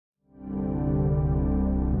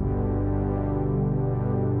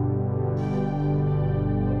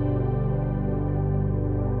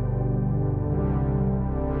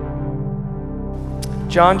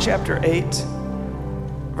John chapter 8,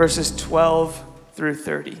 verses 12 through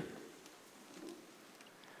 30.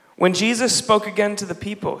 When Jesus spoke again to the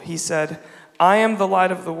people, he said, "I am the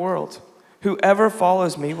light of the world. Whoever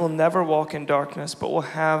follows me will never walk in darkness, but will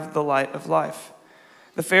have the light of life."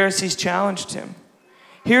 The Pharisees challenged him.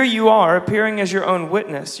 "Here you are, appearing as your own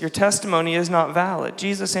witness. Your testimony is not valid."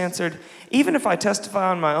 Jesus answered, "Even if I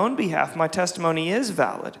testify on my own behalf, my testimony is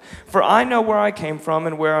valid. For I know where I came from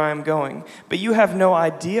and where I am going, but you have no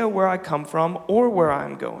idea where I come from or where I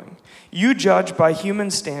am going. You judge by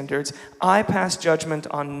human standards. I pass judgment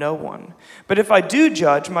on no one. But if I do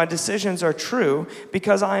judge, my decisions are true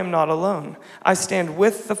because I am not alone. I stand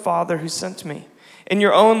with the Father who sent me. In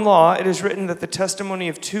your own law, it is written that the testimony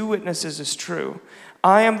of two witnesses is true.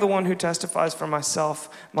 I am the one who testifies for myself.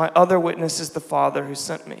 My other witness is the Father who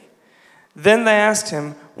sent me." Then they asked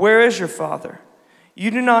him, "Where is your Father?" "You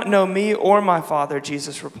do not know me or my Father,"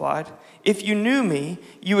 Jesus replied. "If you knew me,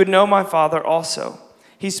 you would know my Father also."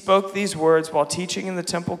 He spoke these words while teaching in the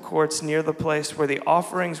temple courts near the place where the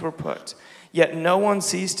offerings were put. Yet no one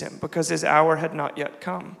seized him because his hour had not yet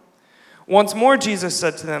come. Once more Jesus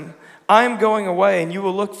said to them, "I am going away, and you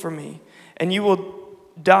will look for me, and you will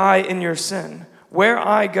die in your sin. Where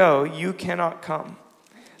I go, you cannot come."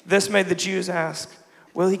 This made the Jews ask,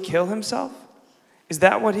 "Will he kill himself? Is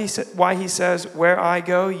that why he says, 'Where I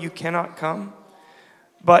go, you cannot come'?"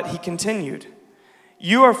 But he continued,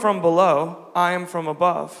 "You are from below, I am from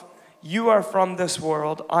above. You are from this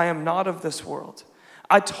world, I am not of this world.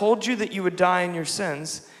 I told you that you would die in your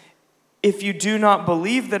sins. If you do not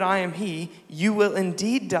believe that I am he, you will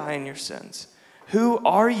indeed die in your sins." "Who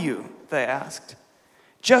are you?" they asked.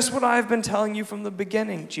 "Just what I have been telling you from the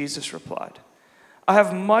beginning," Jesus replied. "I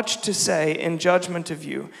have much to say in judgment of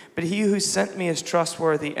you, but he who sent me is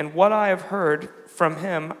trustworthy, and what I have heard from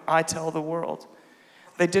him I tell the world."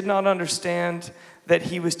 They did not understand that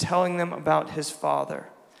he was telling them about his Father.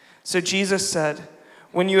 So Jesus said,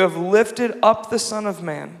 "When you have lifted up the Son of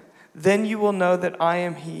Man, then you will know that I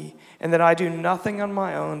am he, and that I do nothing on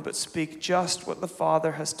my own, but speak just what the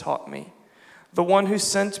Father has taught me. The one who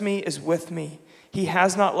sent me is with me. He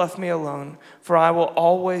has not left me alone, for I will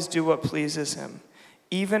always do what pleases him."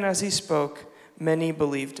 Even as he spoke, many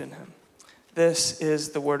believed in him. This is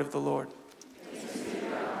the word of the Lord.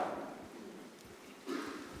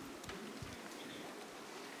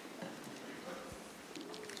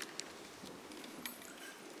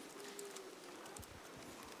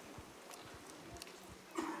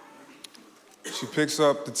 She picks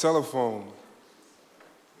up the telephone.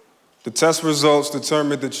 The test results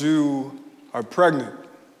determine that you are pregnant.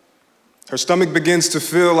 Her stomach begins to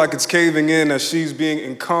feel like it's caving in as she's being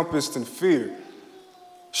encompassed in fear,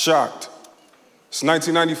 shocked. It's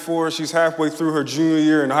 1994, she's halfway through her junior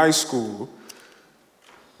year in high school,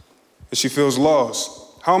 and she feels lost.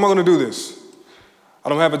 How am I gonna do this? I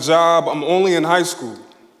don't have a job, I'm only in high school.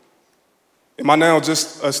 Am I now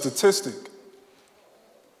just a statistic?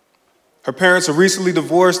 Her parents are recently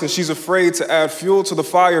divorced, and she's afraid to add fuel to the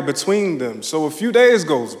fire between them. So a few days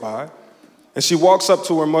goes by, and she walks up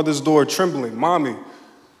to her mother's door trembling. "Mommy,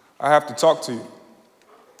 I have to talk to you."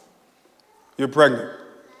 "You're pregnant."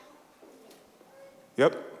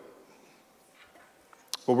 "Yep.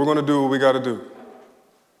 But we're gonna do what we gotta do."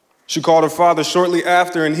 She called her father shortly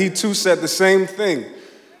after, and he too said the same thing.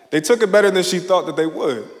 They took it better than she thought that they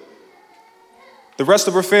would. The rest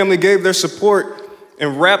of her family gave their support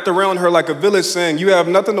and wrapped around her like a village, saying, "You have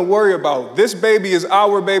nothing to worry about. This baby is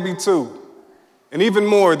our baby too. And even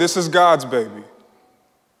more, this is God's baby."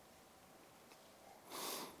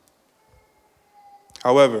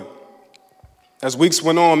 However, as weeks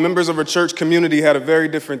went on, members of her church community had a very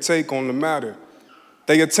different take on the matter.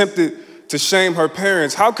 They attempted to shame her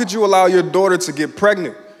parents. "How could you allow your daughter to get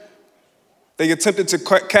pregnant?" They attempted to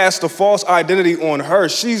cast a false identity on her.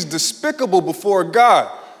 "She's despicable before God."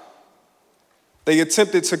 They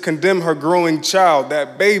attempted to condemn her growing child.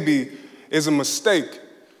 "That baby is a mistake."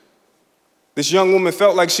 This young woman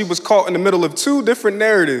felt like she was caught in the middle of two different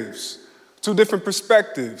narratives, two different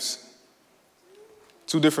perspectives,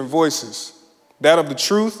 two different voices, that of the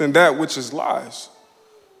truth and that which is lies,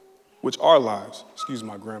 which are lies. Excuse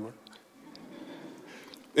my grammar.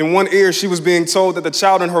 In one ear, she was being told that the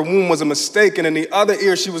child in her womb was a mistake, and in the other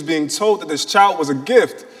ear, she was being told that this child was a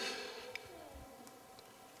gift.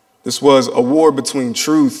 This was a war between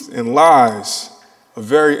truth and lies, a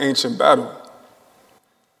very ancient battle.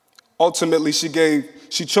 Ultimately, she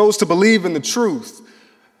chose to believe in the truth,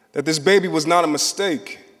 that this baby was not a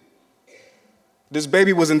mistake. This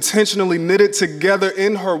baby was intentionally knitted together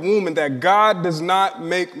in her womb, and that God does not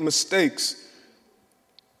make mistakes.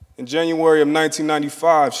 In January of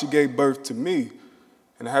 1995, she gave birth to me,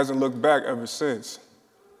 and hasn't looked back ever since.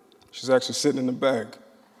 She's actually sitting in the bag.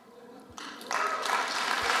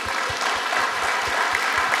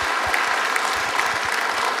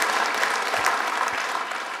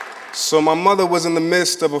 So my mother was in the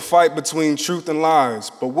midst of a fight between truth and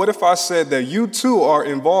lies. But what if I said that you too are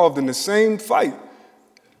involved in the same fight?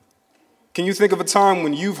 Can you think of a time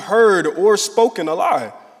when you've heard or spoken a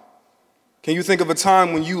lie? Can you think of a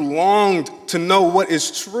time when you longed to know what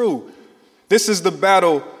is true? This is the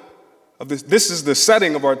battle of this. This is the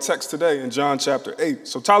setting of our text today in John chapter 8.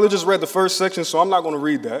 So Tyler just read the first section, so I'm not going to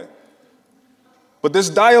read that. But this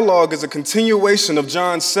dialogue is a continuation of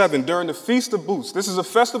John 7 during the Feast of Booths. This is a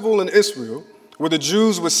festival in Israel where the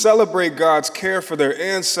Jews would celebrate God's care for their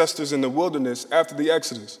ancestors in the wilderness after the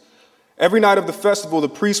Exodus. Every night of the festival, the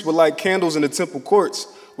priests would light candles in the temple courts,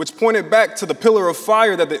 which pointed back to the pillar of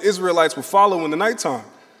fire that the Israelites would follow in the nighttime.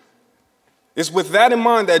 It's with that in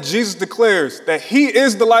mind that Jesus declares that he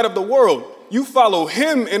is the light of the world. You follow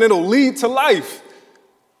him and it'll lead to life.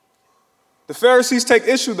 The Pharisees take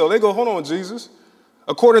issue though. They go, hold on, Jesus.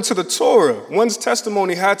 According to the Torah, one's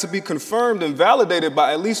testimony had to be confirmed and validated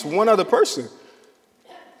by at least one other person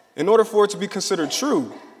in order for it to be considered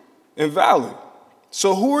true and valid.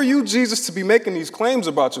 So who are you, Jesus, to be making these claims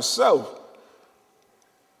about yourself?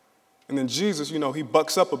 And then Jesus, he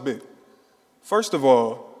bucks up a bit. First of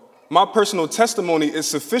all, my personal testimony is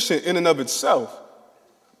sufficient in and of itself.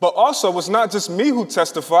 But also, it's not just me who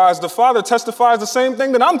testifies. The Father testifies the same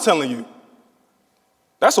thing that I'm telling you.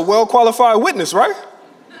 That's a well-qualified witness, right?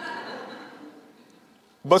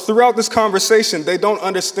 But throughout this conversation, they don't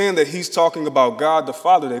understand that he's talking about God the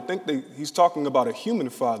Father. They think he's talking about a human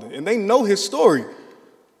father, and they know his story.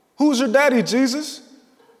 Who's your daddy, Jesus?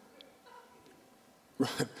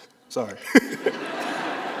 Sorry.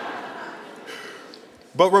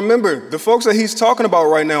 But remember, the folks that he's talking about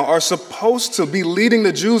right now are supposed to be leading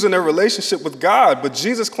the Jews in their relationship with God, but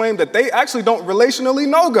Jesus claimed that they actually don't relationally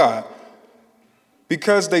know God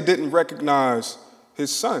because they didn't recognize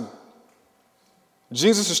his son.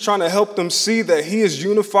 Jesus is trying to help them see that he is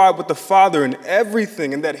unified with the Father in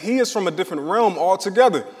everything and that he is from a different realm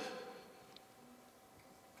altogether.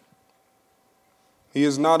 He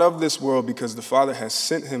is not of this world because the Father has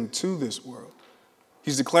sent him to this world.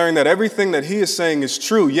 He's declaring that everything that he is saying is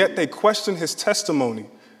true, yet they question his testimony.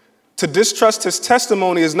 To distrust his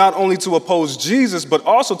testimony is not only to oppose Jesus, but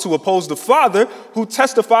also to oppose the Father who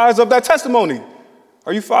testifies of that testimony.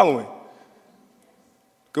 Are you following?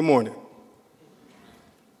 Good morning.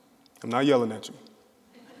 I'm not yelling at you.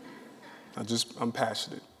 I'm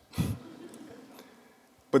passionate.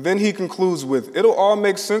 But then he concludes with, it'll all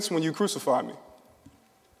make sense when you crucify me.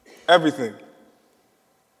 Everything.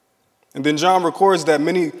 And then John records that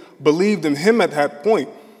many believed in him at that point.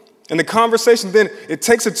 And the conversation then, it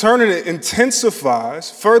takes a turn and it intensifies,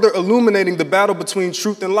 further illuminating the battle between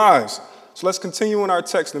truth and lies. So let's continue in our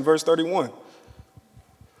text in verse 31.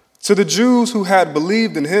 To the Jews who had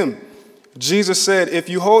believed in him, Jesus said, if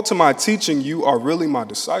you hold to my teaching, you are really my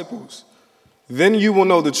disciples. Then you will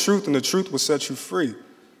know the truth, and the truth will set you free.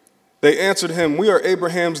 They answered him, we are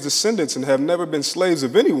Abraham's descendants and have never been slaves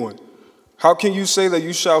of anyone. How can you say that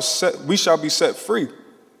we shall be set free?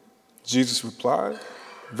 Jesus replied,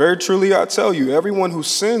 very truly I tell you, everyone who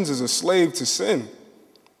sins is a slave to sin.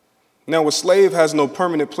 Now a slave has no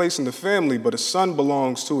permanent place in the family, but a son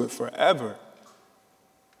belongs to it forever.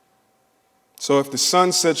 So if the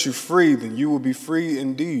Son sets you free, then you will be free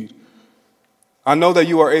indeed. I know that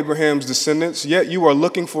you are Abraham's descendants, yet you are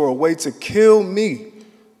looking for a way to kill me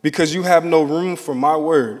because you have no room for my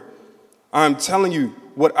word. I am telling you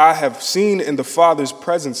what I have seen in the Father's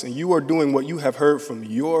presence, and you are doing what you have heard from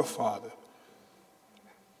your father.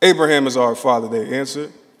 Abraham is our father, they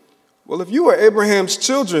answered. Well, if you are Abraham's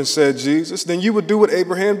children, said Jesus, then you would do what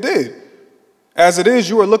Abraham did. As it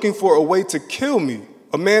is, you are looking for a way to kill me,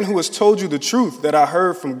 a man who has told you the truth that I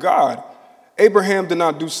heard from God. Abraham did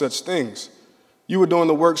not do such things. You were doing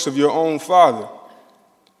the works of your own father.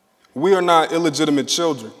 We are not illegitimate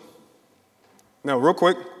children. Now, real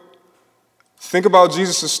quick, think about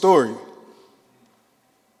Jesus' story.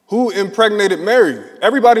 Who impregnated Mary?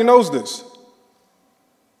 Everybody knows this.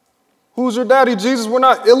 Who's your daddy, Jesus? We're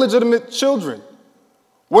not illegitimate children.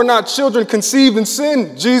 We're not children conceived in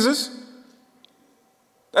sin, Jesus.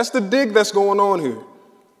 That's the dig that's going on here.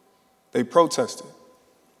 They protested.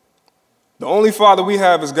 The only father we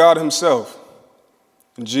have is God himself.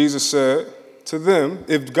 And Jesus said to them,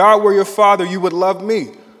 if God were your father, you would love me,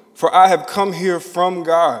 for I have come here from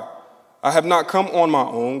God. I have not come on my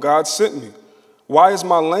own. God sent me. Why is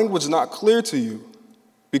my language not clear to you?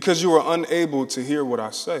 Because you are unable to hear what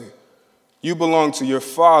I say. You belong to your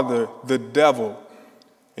father, the devil,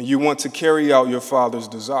 and you want to carry out your father's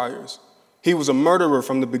desires. He was a murderer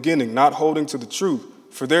from the beginning, not holding to the truth,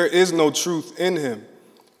 for there is no truth in him.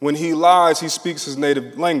 When he lies, he speaks his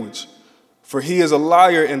native language, for he is a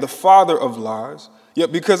liar and the father of lies.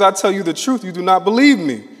 Yet because I tell you the truth, you do not believe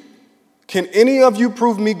me. Can any of you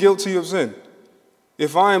prove me guilty of sin?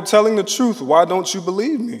 If I am telling the truth, why don't you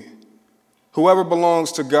believe me? Whoever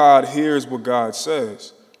belongs to God hears what God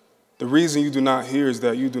says. The reason you do not hear is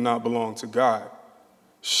that you do not belong to God.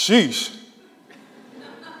 Sheesh.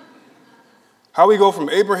 How we go from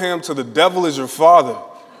Abraham to the devil is your father?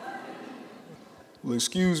 Well,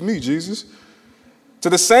 excuse me, Jesus. To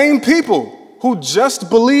the same people who just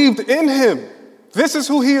believed in him. This is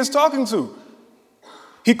who he is talking to.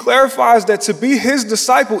 He clarifies that to be his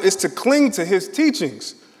disciple is to cling to his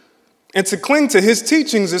teachings. And to cling to his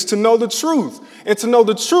teachings is to know the truth. And to know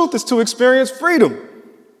the truth is to experience freedom.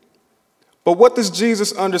 But what does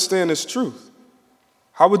Jesus understand as truth?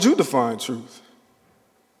 How would you define truth?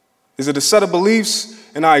 Is it a set of beliefs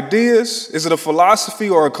and ideas? Is it a philosophy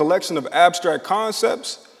or a collection of abstract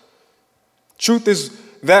concepts? Truth is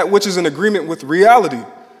that which is in agreement with reality.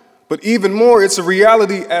 But even more, it's a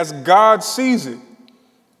reality as God sees it.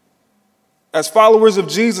 As followers of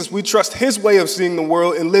Jesus, we trust his way of seeing the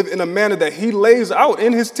world and live in a manner that he lays out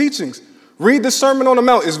in his teachings. Read the Sermon on the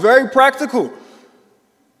Mount. It's very practical.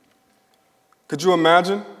 Could you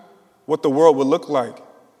imagine what the world would look like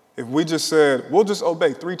if we just said, we'll just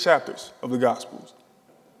obey 3 chapters of the Gospels?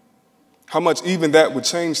 How much even that would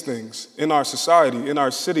change things in our society, in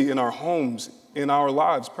our city, in our homes, in our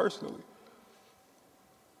lives personally.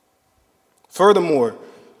 Furthermore,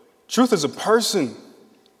 truth is a person.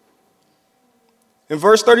 In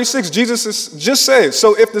verse 36, Jesus just said,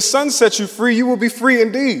 so if the Son sets you free, you will be free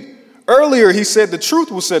indeed. Earlier, he said the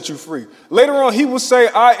truth will set you free. Later on, he will say,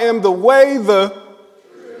 I am the way,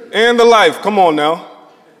 and the life. Come on now.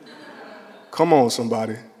 Come on,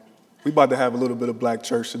 somebody. We about to have a little bit of black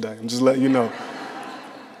church today. I'm just letting you know.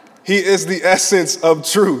 He is the essence of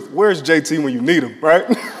truth. Where's JT when you need him, right?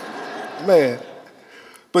 Man.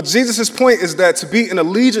 But Jesus' point is that to be in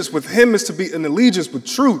allegiance with him is to be in allegiance with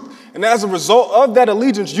truth. And as a result of that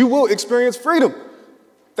allegiance, you will experience freedom.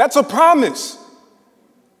 That's a promise.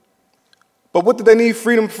 But what do they need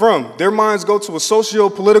freedom from? Their minds go to a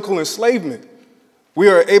socio-political enslavement. We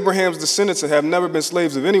are Abraham's descendants and have never been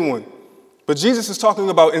slaves of anyone. But Jesus is talking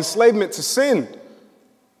about enslavement to sin.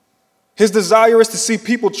 His desire is to see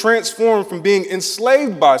people transformed from being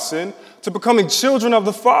enslaved by sin to becoming children of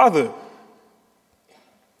the Father.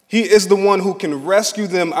 He is the one who can rescue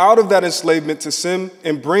them out of that enslavement to sin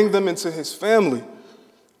and bring them into his family.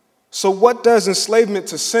 So what does enslavement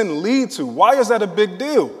to sin lead to? Why is that a big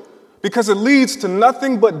deal? Because it leads to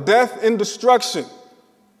nothing but death and destruction.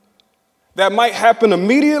 That might happen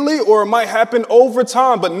immediately or it might happen over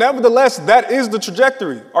time, but nevertheless, that is the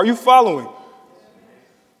trajectory. Are you following?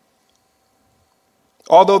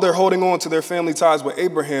 Although they're holding on to their family ties with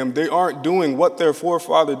Abraham, they aren't doing what their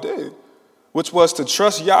forefather did, which was to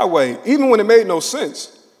trust Yahweh, even when it made no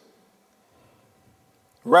sense.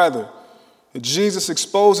 Rather, Jesus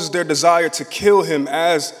exposes their desire to kill him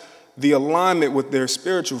as the alignment with their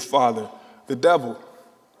spiritual father, the devil.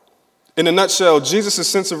 In a nutshell, Jesus'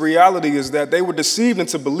 sense of reality is that they were deceived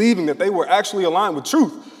into believing that they were actually aligned with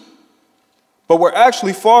truth, but were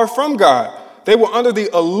actually far from God. They were under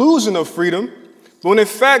the illusion of freedom, when in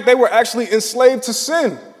fact they were actually enslaved to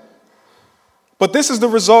sin. But this is the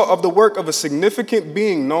result of the work of a significant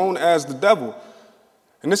being known as the devil.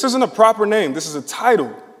 And this isn't a proper name, this is a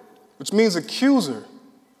title, which means accuser.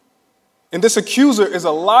 And this accuser is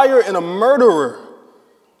a liar and a murderer.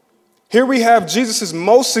 Here we have Jesus'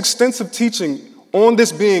 most extensive teaching on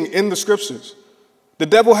this being in the scriptures. The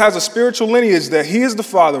devil has a spiritual lineage that he is the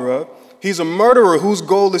father of. He's a murderer whose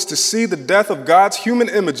goal is to see the death of God's human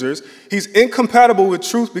imagers. He's incompatible with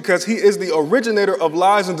truth because he is the originator of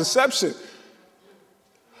lies and deception.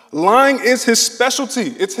 Lying is his specialty.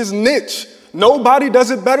 It's his niche. Nobody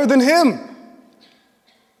does it better than him.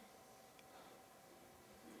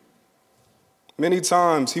 Many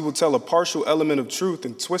times he will tell a partial element of truth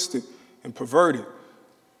and twist it and pervert it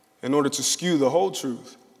in order to skew the whole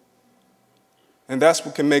truth. And that's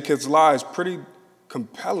what can make his lies pretty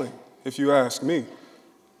compelling, if you ask me.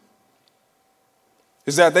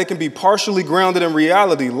 Is that they can be partially grounded in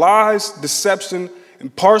reality. Lies, deception,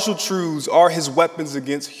 and partial truths are his weapons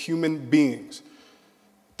against human beings.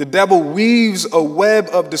 The devil weaves a web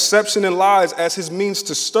of deception and lies as his means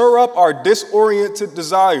to stir up our disoriented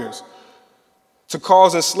desires, to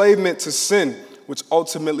cause enslavement to sin, which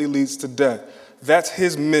ultimately leads to death. That's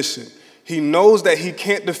his mission. He knows that he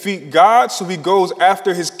can't defeat God, so he goes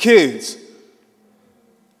after his kids.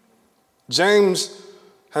 James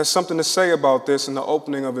has something to say about this in the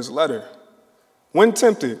opening of his letter. When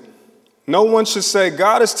tempted, no one should say,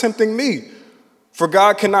 God is tempting me, for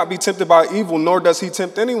God cannot be tempted by evil, nor does he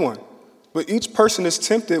tempt anyone. But each person is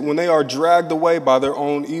tempted when they are dragged away by their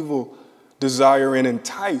own evil desire and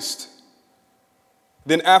enticed.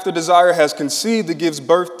 Then after desire has conceived, it gives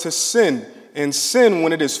birth to sin. And sin,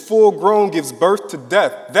 when it is full grown, gives birth to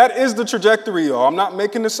death. That is the trajectory, y'all. I'm not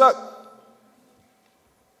making this up.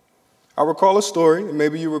 I recall a story, and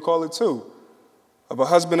maybe you recall it too, of a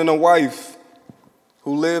husband and a wife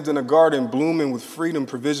who lived in a garden blooming with freedom,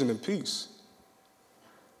 provision, and peace.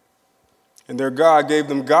 And their God gave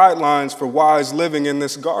them guidelines for wise living in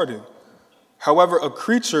this garden. However, a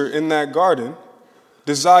creature in that garden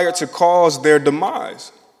desired to cause their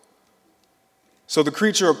demise. So the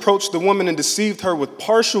creature approached the woman and deceived her with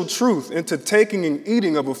partial truth into taking and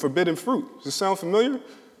eating of a forbidden fruit. Does this sound familiar?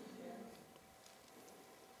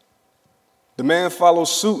 The man followed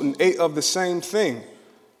suit and ate of the same thing.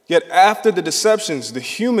 Yet after the deceptions, the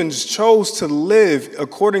humans chose to live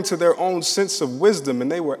according to their own sense of wisdom,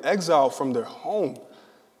 and they were exiled from their home.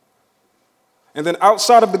 And then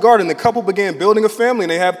outside of the garden, the couple began building a family,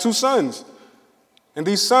 and they have 2 sons. And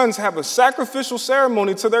these sons have a sacrificial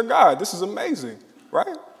ceremony to their God. This is amazing, right?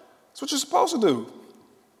 That's what you're supposed to do.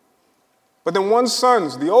 But then one son,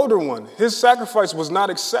 the older one, his sacrifice was not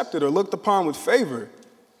accepted or looked upon with favor.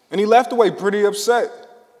 And he left away pretty upset.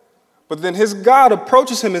 But then his God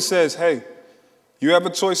approaches him and says, hey, you have a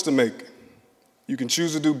choice to make. You can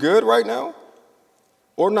choose to do good right now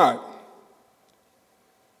or not.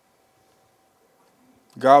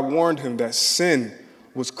 God warned him that sin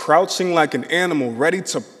was crouching like an animal, ready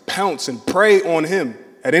to pounce and prey on him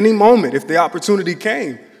at any moment if the opportunity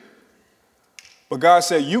came. But God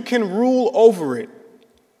said, you can rule over it.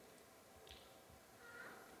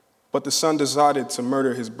 But the son decided to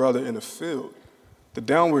murder his brother in a field. The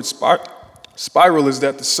downward spiral is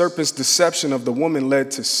that the serpent's deception of the woman led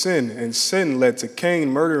to sin, and sin led to Cain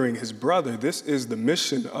murdering his brother. This is the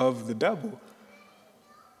mission of the devil.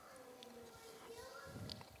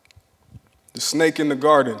 The snake in the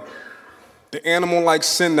garden, the animal-like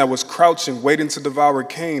sin that was crouching, waiting to devour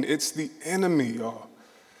Cain, it's the enemy, y'all.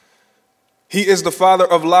 He is the father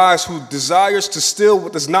of lies who desires to steal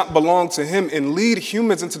what does not belong to him and lead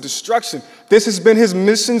humans into destruction. This has been his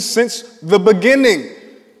mission since the beginning.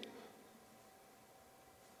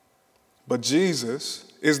 But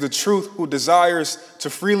Jesus is the truth who desires to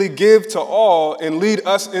freely give to all and lead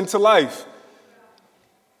us into life.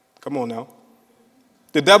 Come on now.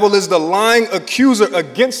 The devil is the lying accuser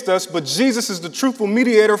against us, but Jesus is the truthful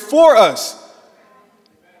mediator for us.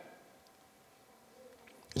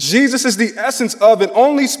 Jesus is the essence of and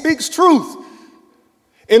only speaks truth,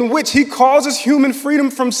 in which he causes human freedom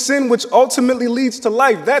from sin, which ultimately leads to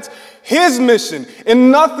life. That's his mission, and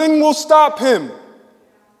nothing will stop him.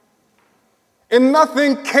 And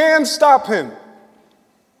nothing can stop him.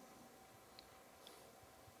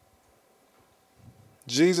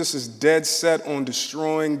 Jesus is dead set on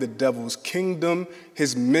destroying the devil's kingdom,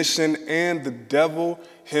 his mission, and the devil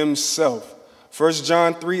himself. 1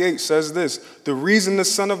 John 3:8 says this, the reason the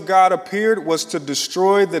Son of God appeared was to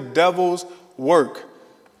destroy the devil's work.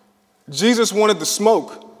 Jesus wanted the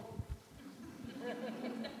smoke.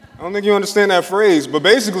 I don't think you understand that phrase, but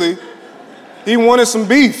basically, he wanted some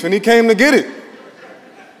beef and he came to get it.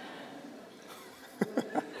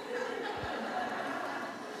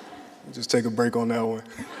 Just take a break on that one.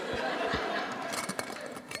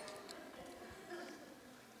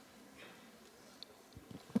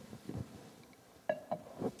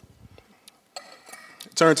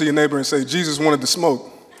 Turn to your neighbor and say, Jesus wanted to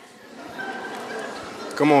smoke.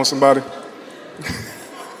 Come on, somebody.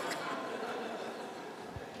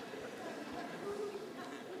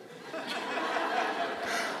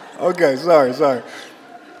 Okay, sorry.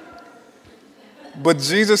 But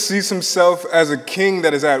Jesus sees himself as a king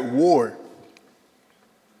that is at war.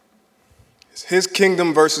 It's his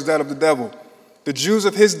kingdom versus that of the devil. The Jews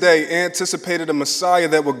of his day anticipated a Messiah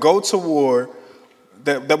that would go to war,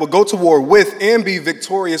 that would go to war with and be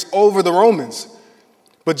victorious over the Romans.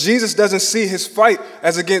 But Jesus doesn't see his fight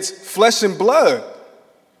as against flesh and blood,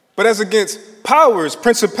 but as against powers,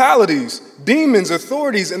 principalities, demons,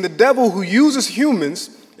 authorities, and the devil who uses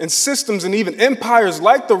humans and systems and even empires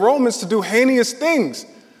like the Romans to do heinous things.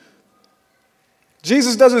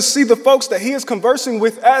 Jesus doesn't see the folks that he is conversing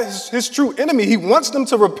with as his true enemy. He wants them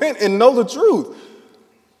to repent and know the truth.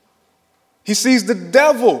 He sees the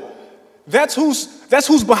devil. That's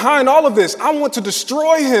who's behind all of this. I want to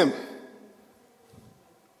destroy him.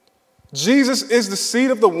 Jesus is the seed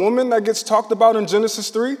of the woman that gets talked about in Genesis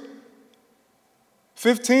 3.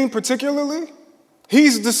 15 particularly,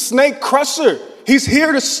 he's the snake crusher. He's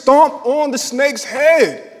here to stomp on the snake's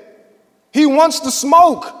head. He wants the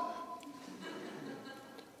smoke,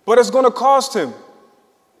 but it's going to cost him.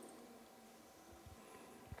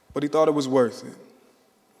 But he thought it was worth it.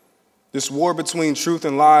 This war between truth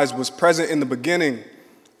and lies was present in the beginning,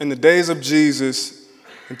 in the days of Jesus,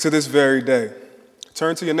 and to this very day.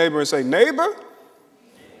 Turn to your neighbor and say, neighbor,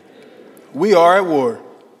 we are at war.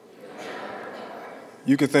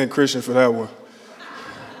 You can thank Christian for that one.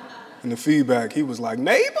 In the feedback, he was like,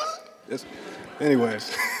 neighbor?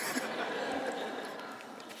 Anyways.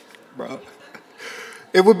 Bro.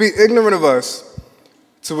 It would be ignorant of us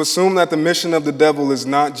to assume that the mission of the devil is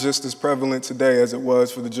not just as prevalent today as it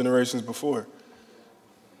was for the generations before.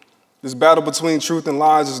 This battle between truth and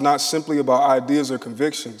lies is not simply about ideas or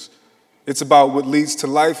convictions. It's about what leads to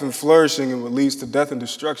life and flourishing and what leads to death and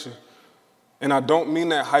destruction. And I don't mean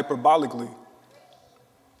that hyperbolically,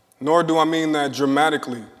 nor do I mean that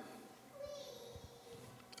dramatically.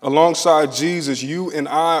 Alongside Jesus, you and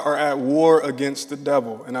I are at war against the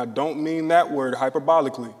devil, and I don't mean that word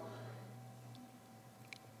hyperbolically.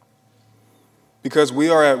 Because we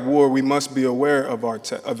are at war, we must be aware of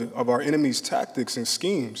our enemy's tactics and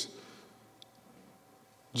schemes.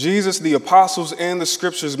 Jesus, the apostles, and the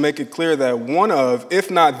scriptures make it clear that one of, if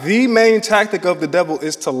not the main tactic of the devil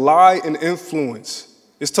is to lie and influence,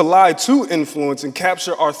 is to lie to influence and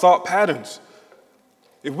capture our thought patterns.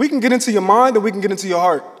 If we can get into your mind, then we can get into your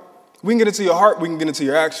heart. If we can get into your heart, we can get into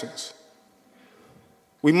your actions.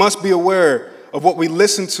 We must be aware of what we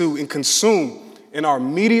listen to and consume in our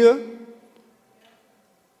media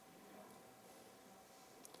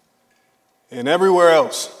and everywhere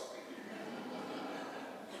else.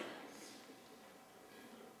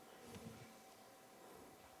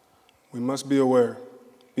 We must be aware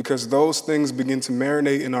because those things begin to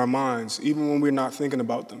marinate in our minds even when we're not thinking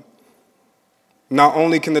about them. Not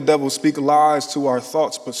only can the devil speak lies to our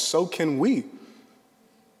thoughts, but so can we.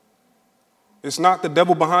 It's not the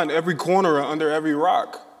devil behind every corner or under every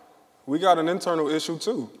rock. We got an internal issue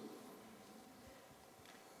too.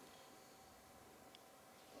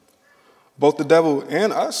 Both the devil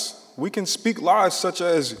and us, we can speak lies such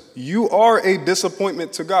as, you are a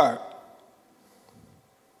disappointment to God.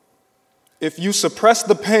 If you suppress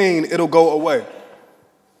the pain, it'll go away.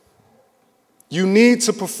 You need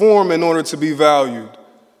to perform in order to be valued.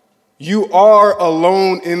 You are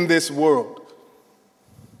alone in this world.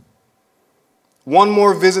 One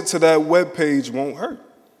more visit to that webpage won't hurt.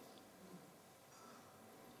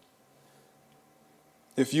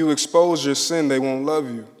 If you expose your sin, they won't love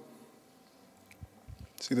you.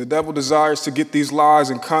 See, the devil desires to get these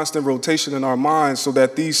lies in constant rotation in our minds so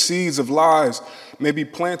that these seeds of lies may be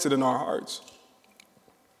planted in our hearts.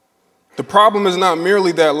 The problem is not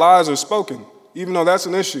merely that lies are spoken, even though that's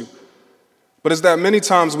an issue, but it's that many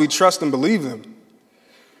times we trust and believe them,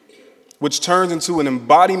 which turns into an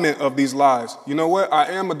embodiment of these lies. You know what?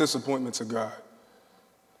 I am a disappointment to God,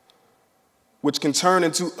 which can turn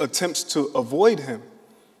into attempts to avoid him.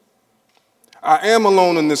 I am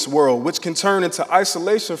alone in this world, which can turn into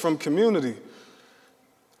isolation from community.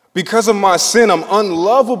 Because of my sin, I'm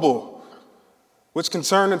unlovable, which can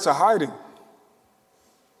turn into hiding.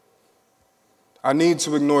 I need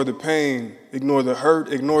to ignore the pain, ignore the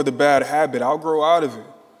hurt, ignore the bad habit. I'll grow out of it,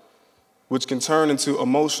 which can turn into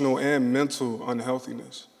emotional and mental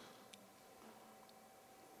unhealthiness.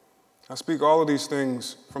 I speak all of these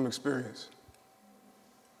things from experience.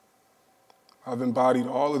 I've embodied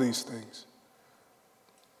all of these things.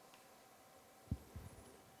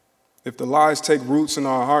 If the lies take roots in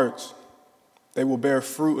our hearts, they will bear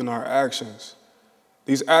fruit in our actions.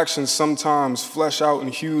 These actions sometimes flesh out in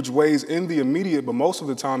huge ways in the immediate, but most of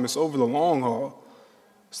the time it's over the long haul.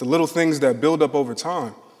 It's the little things that build up over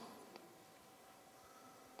time.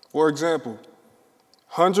 For example,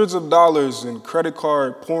 hundreds of dollars in credit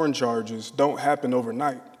card porn charges don't happen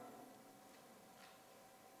overnight.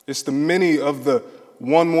 It's the many of the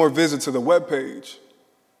one more visit to the webpage.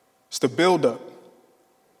 It's the buildup.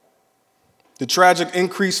 The tragic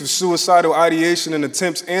increase of suicidal ideation and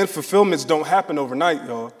attempts and fulfillments don't happen overnight,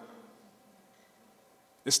 y'all.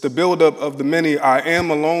 It's the buildup of the many, I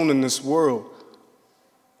am alone in this world.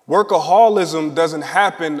 Workaholism doesn't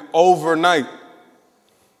happen overnight.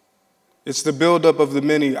 It's the buildup of the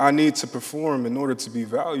many, I need to perform in order to be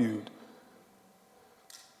valued.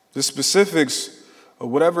 The specifics of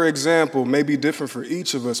whatever example may be different for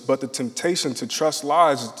each of us, but the temptation to trust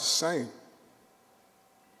lies is the same.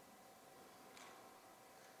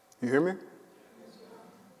 You hear me?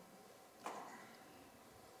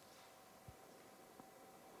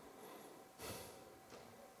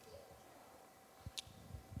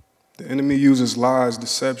 enemy uses lies,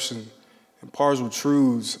 deception, and partial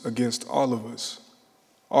truths against all of us.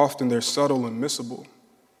 Often they're subtle and missable,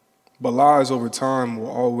 but lies over time will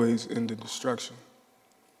always end in destruction.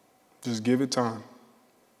 Just give it time.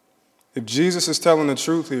 If Jesus is telling the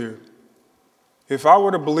truth here, if I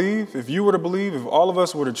were to believe, if you were to believe, if all of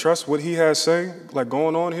us were to trust what he has saying, like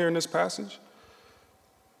going on here in this passage,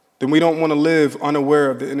 then we don't want to live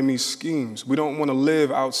unaware of the enemy's schemes. We don't want to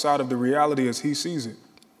live outside of the reality as he sees it.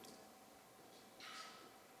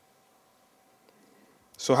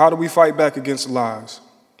 So how do we fight back against lies?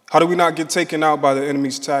 How do we not get taken out by the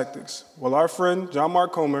enemy's tactics? Well, our friend, John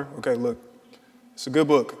Mark Comer, okay, look, it's a good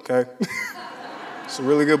book, okay? It's a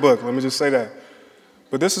really good book, let me just say that.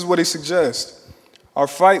 But this is what he suggests. Our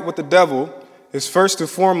fight with the devil is first and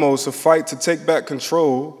foremost a fight to take back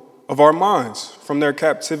control of our minds from their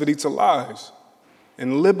captivity to lies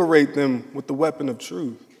and liberate them with the weapon of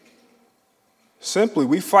truth. Simply,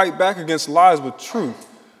 we fight back against lies with truth.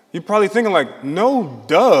 You're probably thinking like, no,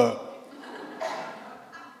 duh.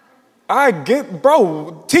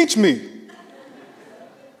 Bro, teach me.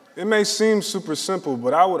 It may seem super simple,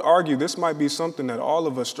 but I would argue this might be something that all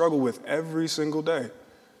of us struggle with every single day.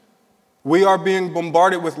 We are being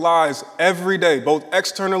bombarded with lies every day, both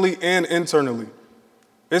externally and internally.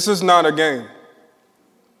 This is not a game.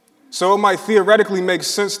 So it might theoretically make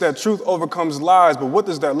sense that truth overcomes lies, but what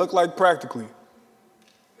does that look like practically?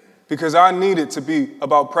 Because I need it to be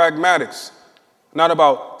about pragmatics, not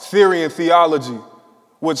about theory and theology,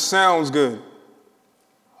 which sounds good.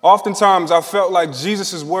 Oftentimes, I felt like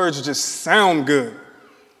Jesus' words just sound good.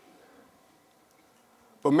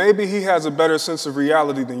 But maybe he has a better sense of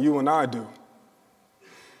reality than you and I do.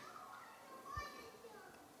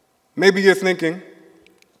 Maybe you're thinking,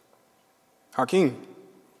 Hakeem,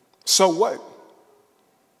 so what?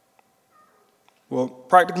 Well,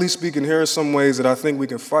 practically speaking, here are some ways that I think we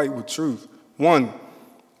can fight with truth. One,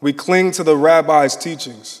 we cling to the rabbi's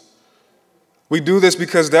teachings. We do this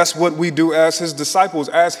because that's what we do as his disciples,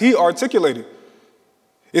 as he articulated.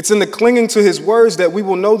 It's in the clinging to his words that we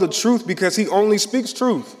will know the truth because he only speaks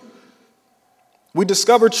truth. We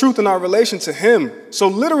discover truth in our relation to him. So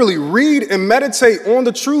literally read and meditate on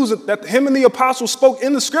the truths that him and the apostles spoke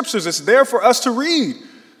in the scriptures. It's there for us to read.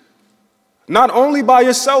 Not only by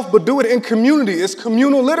yourself, but do it in community. It's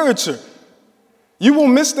communal literature. You will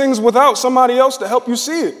miss things without somebody else to help you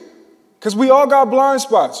see it. Because we all got blind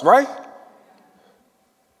spots, right?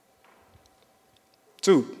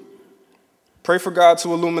 2, pray for God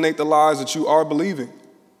to illuminate the lies that you are believing.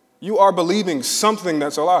 You are believing something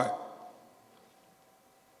that's a lie.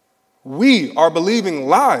 We are believing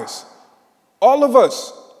lies. All of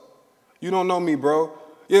us. You don't know me, bro.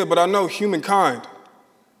 Yeah, but I know humankind.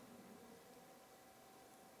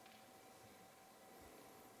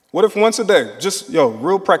 What if once a day,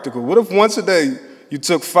 real practical, what if once a day you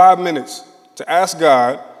took 5 minutes to ask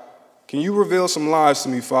God, can you reveal some lies to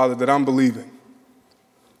me, Father, that I'm believing?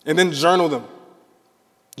 And then journal them.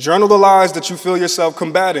 Journal the lies that you feel yourself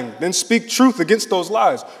combating. Then speak truth against those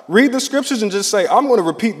lies. Read the scriptures and just say, I'm going to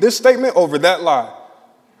repeat this statement over that lie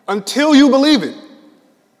until you believe it.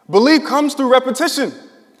 Belief comes through repetition.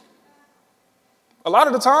 A lot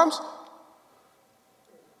of the times,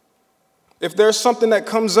 if there's something that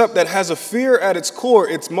comes up that has a fear at its core,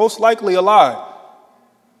 it's most likely a lie.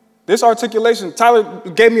 This articulation, Tyler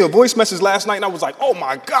gave me a voice message last night and I was like, oh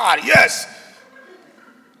my God, yes.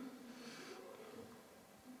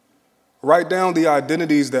 Write down the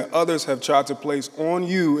identities that others have tried to place on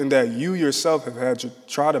you and that you yourself have had to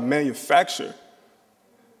try to manufacture.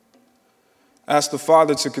 Ask the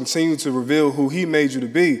Father to continue to reveal who he made you to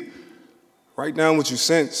be. Write down what you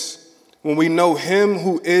sense. When we know him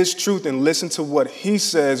who is truth and listen to what he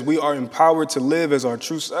says, we are empowered to live as our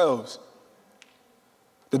true selves.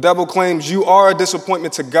 The devil claims you are a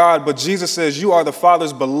disappointment to God, but Jesus says you are the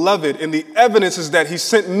Father's beloved, and the evidence is that he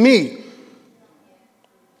sent me.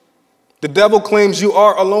 The devil claims you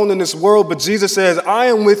are alone in this world, but Jesus says, I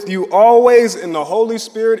am with you always, and the Holy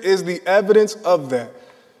Spirit is the evidence of that.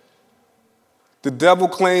 The devil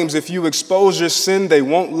claims if you expose your sin, they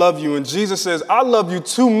won't love you. And Jesus says, I love you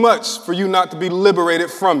too much for you not to be liberated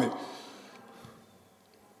from it.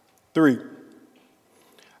 3,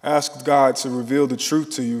 ask God to reveal the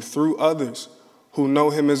truth to you through others who know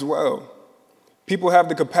him as well. People have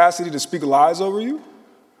the capacity to speak lies over you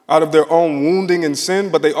out of their own wounding and sin,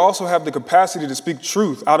 but they also have the capacity to speak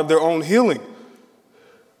truth out of their own healing.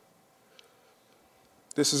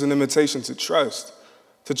 This is an invitation to trust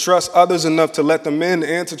others enough to let them in,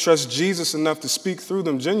 and to trust Jesus enough to speak through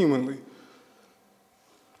them genuinely.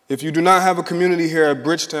 If you do not have a community here at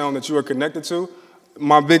Bridgetown that you are connected to,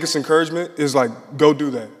 my biggest encouragement is like, go do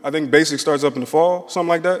that. I think basic starts up in the fall, something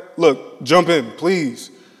like that. Look, jump in, please.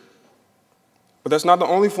 But that's not the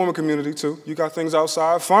only form of community, too. You got things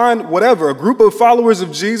outside. Find whatever, a group of followers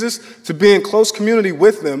of Jesus to be in close community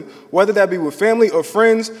with them, whether that be with family or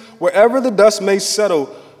friends, wherever the dust may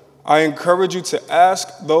settle. I encourage you to ask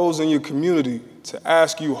those in your community to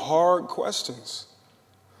ask you hard questions,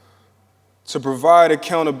 to provide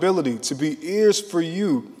accountability, to be ears for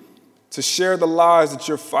you, to share the lies that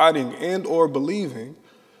you're fighting and or believing,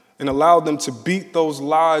 and allow them to beat those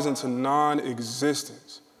lies into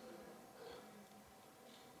non-existence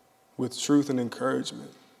with truth and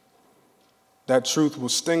encouragement. That truth will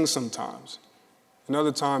sting sometimes, and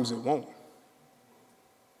other times it won't.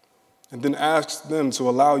 And then ask them to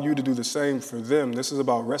allow you to do the same for them. This is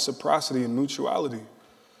about reciprocity and mutuality.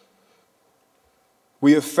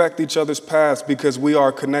 We affect each other's paths because we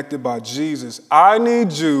are connected by Jesus. I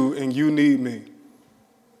need you and you need me.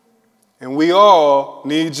 And we all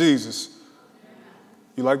need Jesus.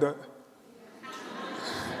 You like that?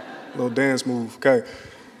 Little dance move, okay.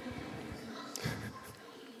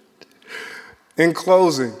 In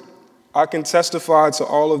closing, I can testify to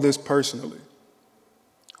all of this personally.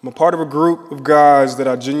 I'm a part of a group of guys that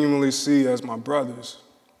I genuinely see as my brothers.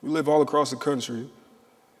 We live all across the country.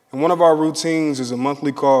 And one of our routines is a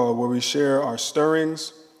monthly call where we share our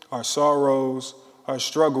stirrings, our sorrows, our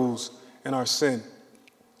struggles, and our sin.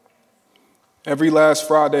 Every last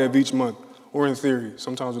Friday of each month, or in theory.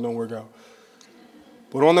 Sometimes it don't work out.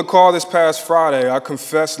 But on the call this past Friday, I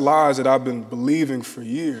confessed lies that I've been believing for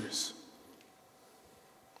years.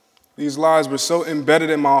 These lies were so embedded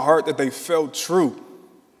in my heart that they felt true.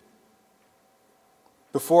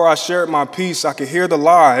 Before I shared my piece, I could hear the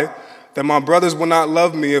lie that my brothers would not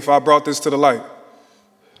love me if I brought this to the light.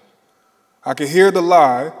 I could hear the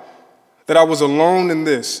lie that I was alone in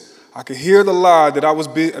this. I could hear the lie that I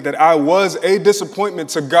was a disappointment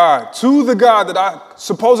to God, to the God that I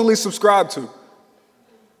supposedly subscribed to,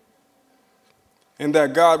 and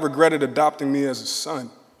that God regretted adopting me as a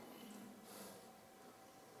son.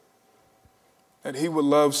 That he would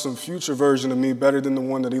love some future version of me better than the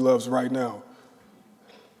one that he loves right now.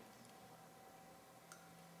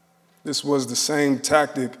 This was the same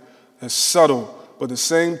tactic, as subtle, but the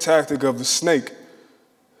same tactic of the snake.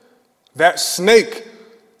 That snake,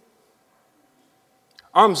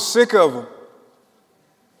 I'm sick of him.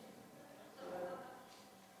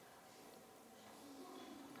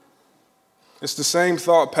 It's the same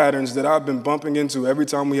thought patterns that I've been bumping into every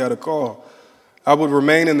time we had a call. I would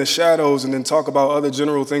remain in the shadows and then talk about other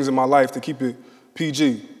general things in my life to keep it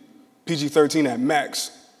PG-13 at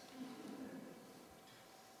max.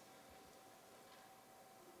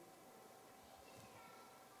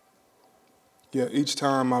 Yet each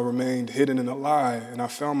time I remained hidden in a lie, and I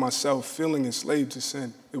found myself feeling enslaved to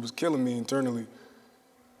sin. It was killing me internally.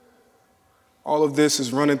 All of this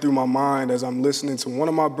is running through my mind as I'm listening to one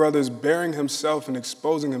of my brothers bearing himself and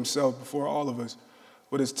exposing himself before all of us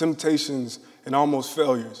with his temptations and almost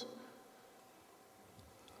failures.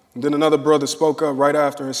 And then another brother spoke up right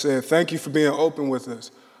after and said, "Thank you for being open with us.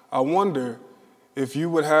 I wonder if you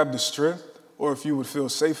would have the strength or if you would feel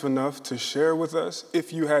safe enough to share with us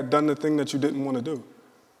if you had done the thing that you didn't want to do."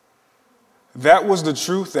 That was the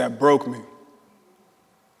truth that broke me.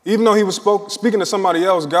 Even though he was speaking to somebody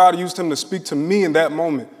else, God used him to speak to me in that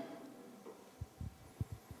moment.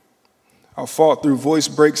 I fought through voice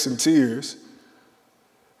breaks and tears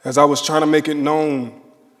as I was trying to make it known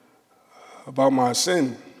about my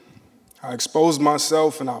sin. I exposed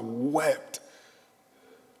myself and I wept.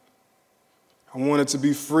 I wanted to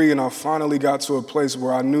be free, and I finally got to a place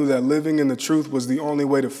where I knew that living in the truth was the only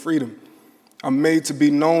way to freedom. I'm made to be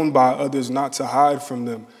known by others, not to hide from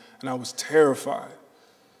them, and I was terrified.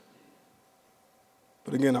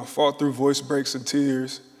 But again, I fought through voice breaks and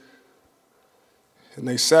tears, and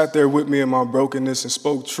they sat there with me in my brokenness and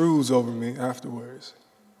spoke truths over me afterwards.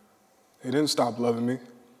 They didn't stop loving me.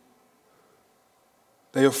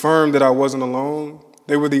 They affirmed that I wasn't alone.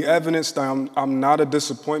 They were the evidence that I'm not a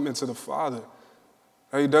disappointment to the Father.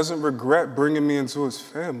 That he doesn't regret bringing me into his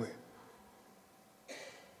family.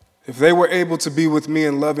 If they were able to be with me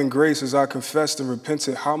in love and grace as I confessed and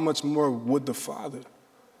repented, how much more would the Father?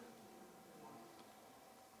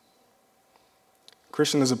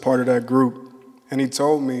 Christian is a part of that group, and he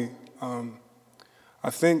told me, I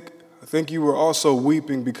think you were also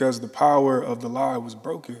weeping because the power of the lie was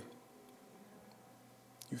broken.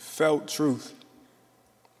 You felt truth.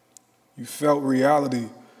 You felt reality.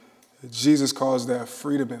 Jesus calls that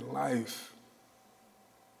freedom in life.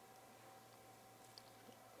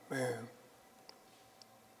 Man.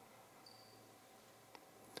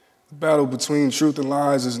 The battle between truth and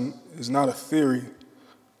lies is not a theory.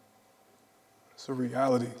 It's a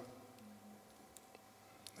reality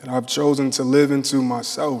that I've chosen to live into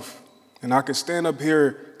myself. And I could stand up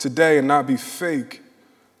here today and not be fake.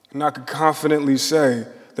 And I could confidently say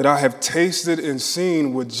that I have tasted and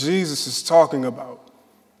seen what Jesus is talking about.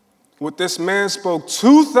 What this man spoke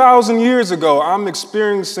 2,000 years ago, I'm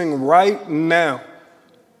experiencing right now.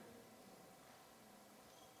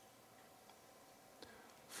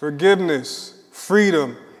 Forgiveness,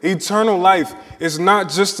 freedom, eternal life is not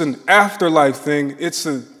just an afterlife thing, it's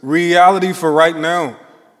a reality for right now.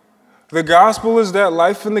 The gospel is that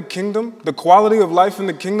life in the kingdom, the quality of life in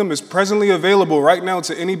the kingdom is presently available right now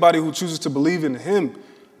to anybody who chooses to believe in him.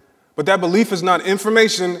 But that belief is not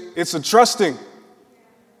information, it's a trusting.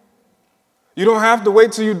 You don't have to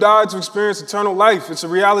wait till you die to experience eternal life. It's a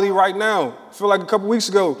reality right now. I feel like a couple weeks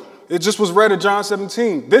ago, it just was read in John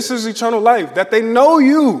 17. This is eternal life, that they know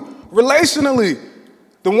you relationally,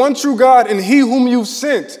 the one true God and he whom you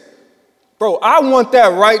sent. Bro, I want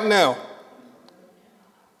that right now.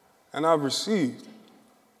 And I've received.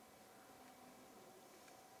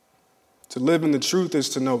 To live in the truth is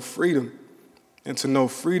to know freedom. And to know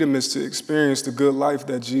freedom is to experience the good life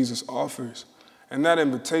that Jesus offers. And that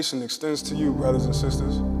invitation extends to you, brothers and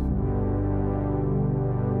sisters.